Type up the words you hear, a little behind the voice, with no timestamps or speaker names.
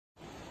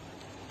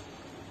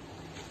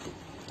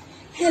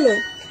Hello,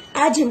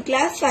 आज हम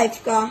class 5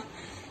 का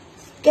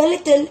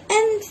स्केलेटल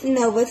एंड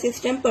नर्वस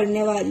सिस्टम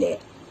पढ़ने वाले हैं।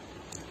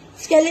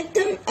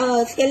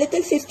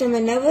 Skeletal system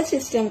and nervous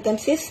system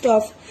consist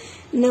of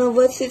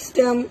nervous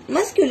system,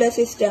 muscular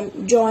system,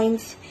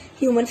 joints,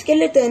 human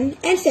skeleton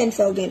and sense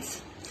organs.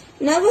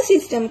 Nervous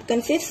system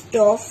consists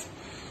of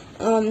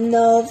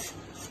nerves,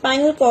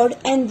 spinal cord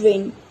and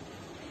brain.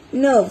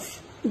 Nerves.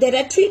 There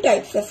are three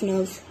types of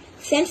nerves: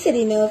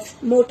 sensory nerves,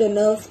 motor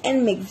nerves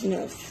and mixed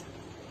nerves.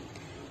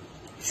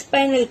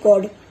 Spinal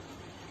cord.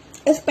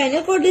 A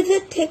spinal cord is a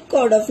thick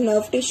cord of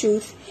nerve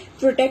tissues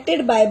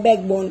protected by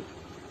backbone.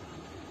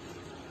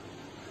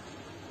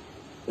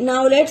 Now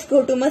let's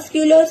go to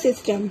muscular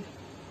system.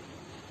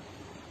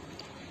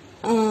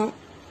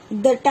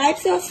 The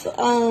types of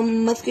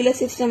muscular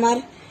system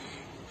are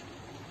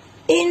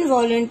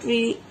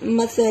involuntary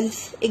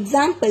muscles.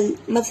 Example: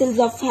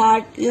 muscles of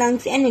heart,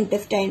 lungs and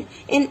intestine.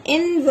 In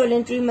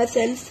involuntary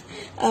muscles,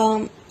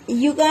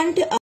 you can't